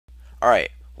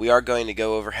Alright, we are going to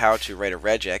go over how to write a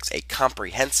regex, a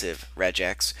comprehensive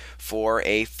regex for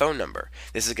a phone number.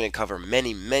 This is going to cover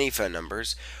many phone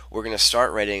numbers. We're going to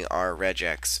start writing our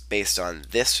regex based on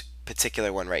this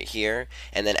particular one right here,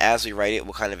 and then as we write it,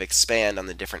 we'll kind of expand on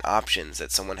the different options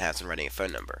that someone has in writing a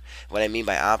phone number. What I mean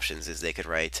by options is they could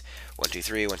write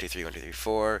 123, 123,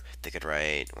 1234, they could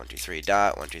write 123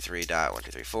 dot, 123 dot,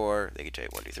 1234, they could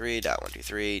write 123 dot,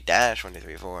 123 dash,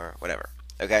 1234, whatever.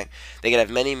 Okay? They could have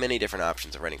many different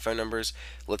options of writing phone numbers.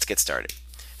 Let's get started.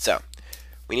 So,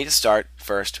 we need to start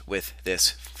first with this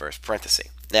first parenthesis.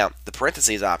 Now, the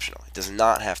parenthesis is optional. It does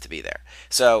not have to be there.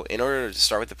 So, in order to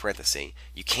start with the parenthesis,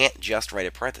 you can't just write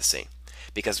a parenthesis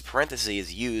because a parenthesis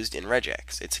is used in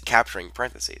regex. It's capturing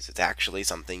parentheses. It's actually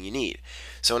something you need.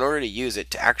 So, in order to use it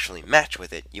to actually match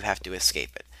with it, you have to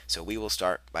escape it. So, we will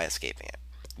start by escaping it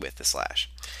with the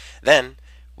slash. Then,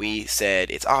 we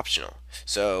said it's optional.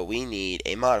 So, we need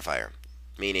a modifier,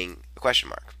 meaning a question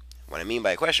mark. What I mean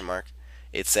by a question mark,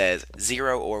 it says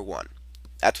 0 or 1.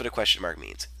 That's what a question mark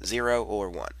means, 0 or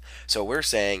 1. So we're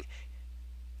saying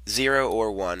 0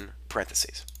 or 1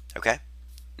 parentheses, okay?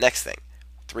 Next thing,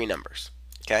 3 numbers,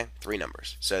 okay? 3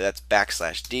 numbers. So that's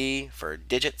 \D for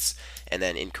digits, and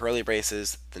then in curly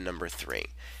braces, the number 3.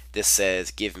 This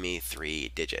says give me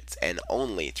 3 digits, and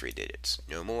only 3 digits.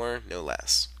 No more, no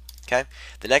less. Okay?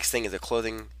 The next thing is a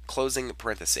closing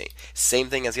parenthesis. Same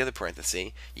thing as the other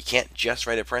parenthesis. You can't just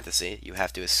write a parenthesis. You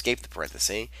have to escape the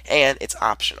parenthesis, and it's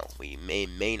optional. We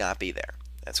may not be there.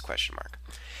 That's a question mark.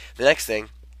 The next thing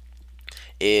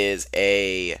is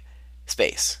a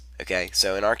space. Okay?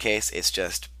 So in our case, it's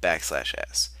just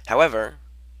 \S. However,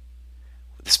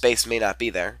 the space may not be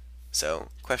there, so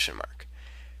question mark.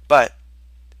 But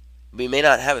we may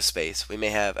not have a space. We may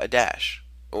have a dash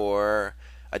or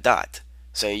a dot.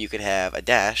 So you could have a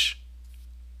dash,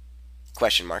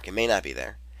 question mark, it may not be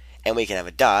there, and we can have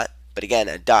a dot, but again,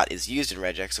 a dot is used in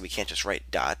regex, so we can't just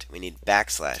write dot. We need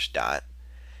 \dot,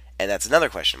 and that's another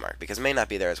question mark, because it may not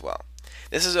be there as well.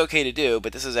 This is okay to do,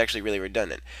 but this is actually really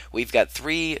redundant. We've got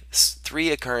three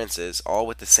occurrences, all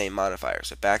with the same modifier.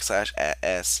 So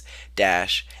 \s,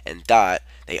 dash, and dot,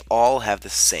 they all have the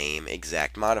same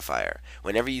exact modifier.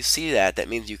 Whenever you see that, that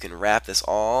means you can wrap this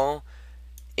all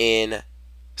in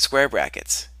square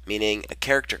brackets, meaning a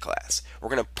character class. We're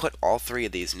going to put all 3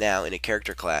 of these now in a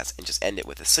character class and just end it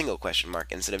with a single question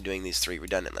mark instead of doing these 3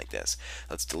 redundant like this.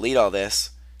 Let's delete all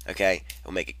this, okay?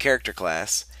 We'll make a character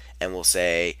class, and we'll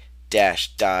say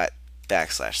dash dot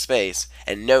 \, space,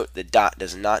 and note the dot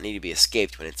does not need to be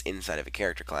escaped when it's inside of a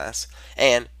character class,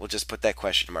 and we'll just put that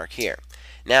question mark here.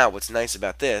 Now, what's nice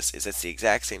about this is it's the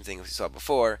exact same thing as we saw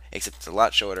before, except it's a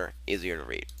lot shorter, easier to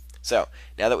read. So,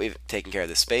 now that we've taken care of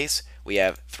the space, we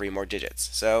have 3 more digits.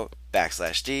 So,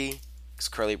 \D,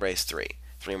 curly brace 3.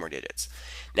 3 more digits.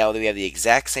 Now we have the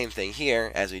exact same thing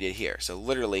here as we did here. So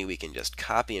literally we can just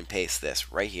copy and paste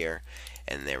this right here,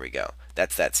 and there we go.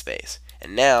 That's that space.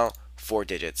 And now 4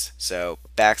 digits. So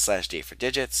 \D for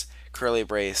digits, curly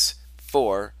brace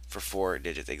 4 for 4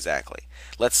 digits exactly.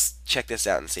 Let's check this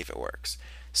out and see if it works.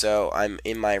 So I'm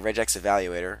in my regex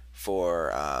evaluator for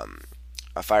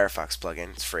a Firefox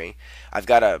plugin. It's free. I've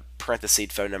got a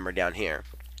parenthesis phone number down here.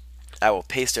 I will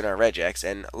paste in our regex,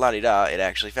 and la-di-da, it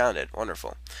actually found it.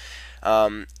 Wonderful.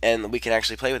 And we can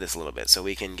actually play with this a little bit. So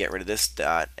we can get rid of this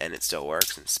dot, and it still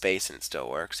works, and space, and it still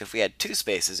works. If we had 2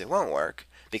 spaces, it won't work,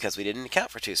 because we didn't account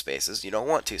for 2 spaces. You don't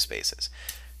want 2 spaces.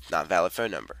 Not valid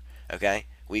phone number. Okay?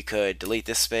 We could delete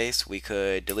this space. We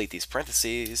could delete these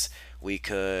parentheses. We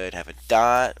could have a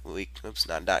dot. Oops,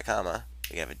 not a dot, comma.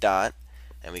 We can have a dot.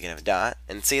 And we can have a dot,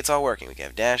 and see, it's all working. We can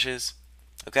have dashes,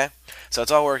 okay? So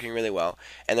it's all working really well.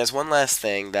 And there's one last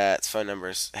thing that phone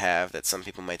numbers have that some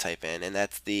people might type in, and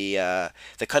that's the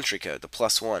country code, the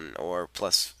 +1 or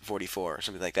 +44 or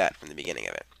something like that from the beginning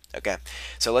of it, okay?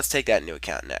 So let's take that into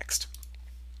account next,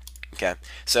 okay?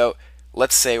 So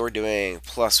let's say we're doing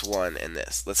 +1 in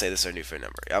this. Let's say this is our new phone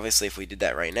number. Obviously, if we did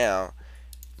that right now,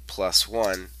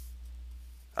 +1,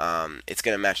 it's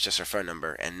going to match just our phone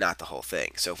number and not the whole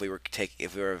thing. So if we were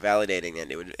validating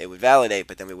it, it would validate,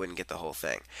 but then we wouldn't get the whole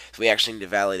thing. So we actually need to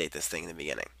validate this thing in the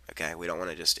beginning. Okay, we don't want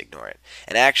to just ignore it.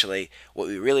 And actually, what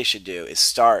we really should do is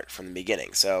start from the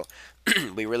beginning. So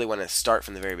we really want to start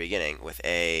from the very beginning with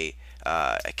a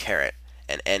caret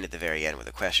and end at the very end with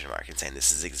a question mark and saying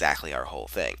this is exactly our whole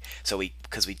thing. So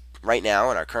because right now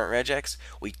in our current regex,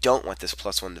 we don't want this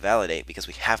 +1 to validate because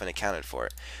we haven't accounted for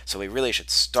it. So we really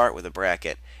should start with a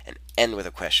bracket and end with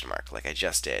a question mark like I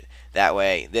just did. That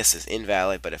way this is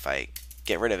invalid, but if I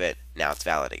get rid of it, now it's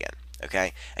valid again.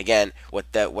 Okay? Again, what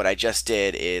I just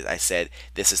did is I said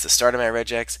this is the start of my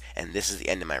regex and this is the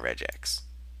end of my regex.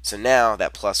 So now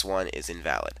that plus 1 is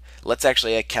invalid. Let's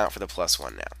actually account for the plus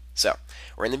 1 now. So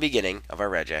we're in the beginning of our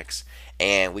regex,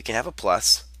 and we can have a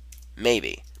plus,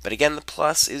 maybe. But again, the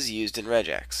plus is used in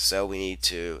regex, so we need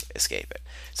to escape it.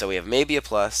 So we have maybe a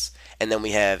plus, and then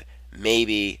we have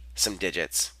maybe some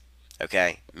digits.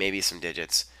 Okay, maybe some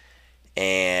digits.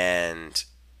 And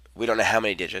we don't know how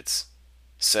many digits,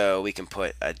 so we can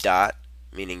put a dot,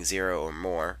 meaning 0 or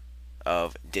more,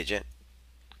 of digit.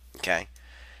 Okay.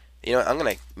 You know what, I'm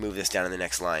going to move this down in the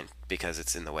next line because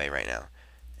it's in the way right now.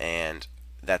 And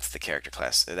that's the character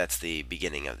class. That's the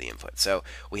beginning of the input. So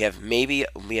we have maybe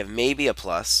a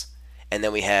plus, and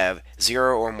then we have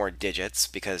 0 or more digits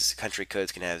because country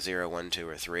codes can have 0, 1, 2,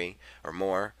 or 3 or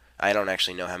more. I don't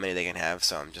actually know how many they can have,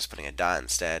 so I'm just putting a dot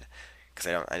instead because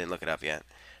I didn't look it up yet.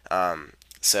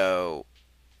 So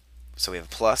we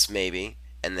have plus maybe,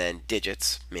 and then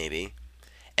digits maybe,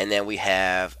 and then we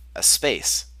have a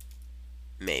space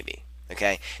maybe.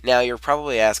 Okay, now you're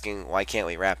probably asking, why can't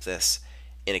we wrap this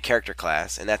in a character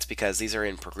class? And that's because these are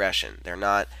in progression. They're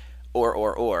not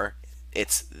or.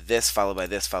 It's this followed by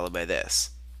this followed by this,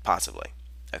 possibly.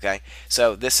 Okay,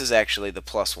 so this is actually the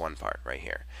plus 1 part right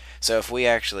here. So if we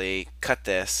actually cut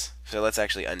this, so let's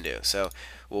actually undo. So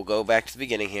we'll go back to the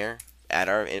beginning here, add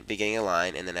our beginning of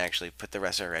line, and then actually put the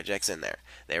rest of our regex in there.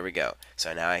 There we go.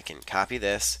 So now I can copy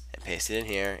this and paste it in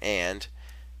here, and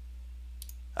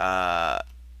it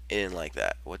didn't like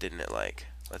that. What didn't it like?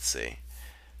 Let's see.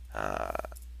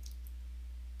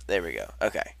 There we go.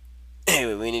 Okay.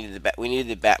 we needed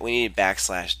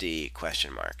backslash d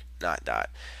question mark, not dot.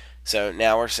 So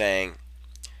now we're saying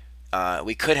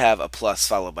we could have a plus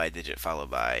followed by a digit followed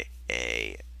by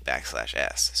a backslash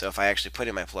s. So if I actually put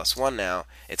in my plus 1 now,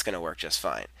 it's going to work just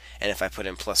fine. And if I put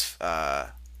in plus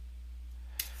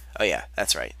oh yeah,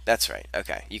 that's right. That's right.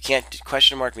 Okay. You can't,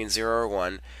 question mark means 0 or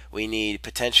 1. We need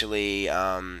potentially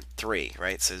 3,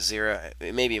 right? So 0,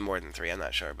 it may be more than 3, I'm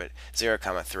not sure, but 0,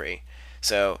 comma 3.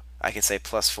 So I can say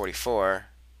plus 44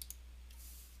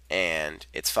 and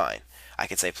it's fine. I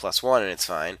could say plus 1 and it's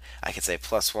fine. I could say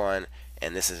plus 1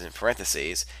 and this is in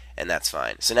parentheses and that's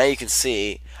fine. So now you can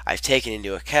see I've taken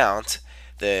into account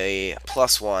the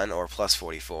plus 1 or plus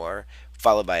 44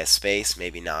 followed by a space,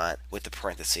 maybe not, with the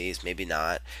parentheses, maybe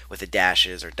not, with the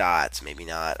dashes or dots, maybe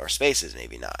not, or spaces,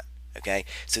 maybe not. Okay,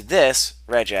 so this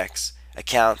regex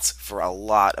accounts for a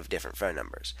lot of different phone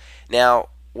numbers. Now,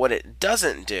 what it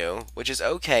doesn't do, which is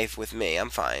okay with me,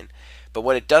 I'm fine, but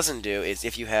what it doesn't do is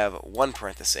if you have one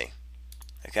parenthesis,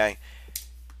 okay,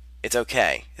 it's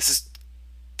okay. This is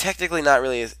technically not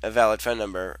really a valid phone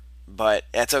number, but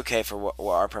that's okay for what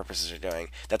our purposes are doing.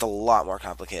 That's a lot more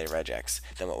complicated regex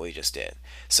than what we just did.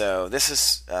 So this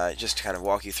is just to kind of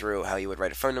walk you through how you would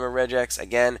write a phone number regex.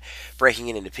 Again, breaking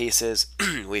it into pieces.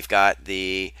 We've got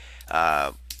the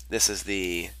this is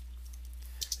the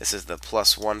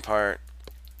plus 1 part,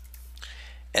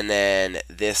 and then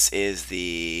this is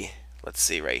the, let's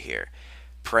see right here,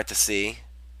 parenthesis,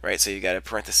 right? So you got a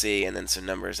parenthesis and then some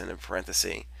numbers in a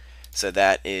parenthesis. So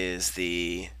that is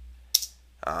the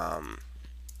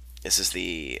this is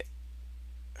the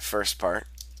first part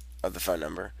of the phone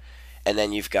number, and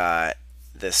then you've got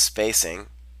the spacing.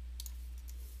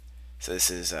 So this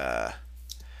is a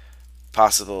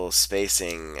possible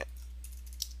spacing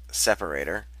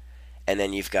separator, and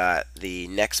then you've got the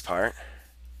next part.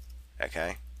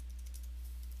 Okay.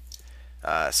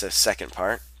 So second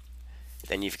part.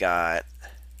 Then you've got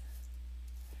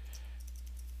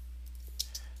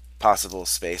possible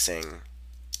spacing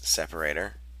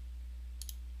separator.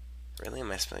 Really?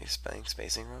 Am I spelling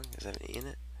spacing wrong? Is that an E in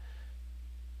it?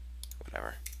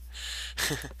 Whatever.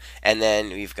 And then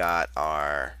we've got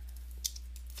our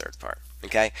third part.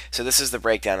 Okay? So this is the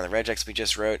breakdown of the regex we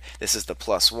just wrote. This is the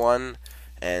plus 1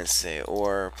 and say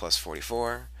or plus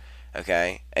 44.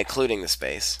 Okay? Including the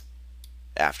space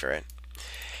after it.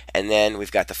 And then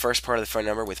we've got the first part of the phone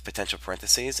number with potential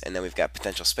parentheses, and then we've got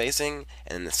potential spacing,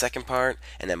 and then the second part,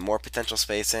 and then more potential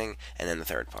spacing, and then the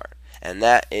third part. And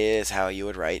that is how you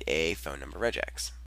would write a phone number regex.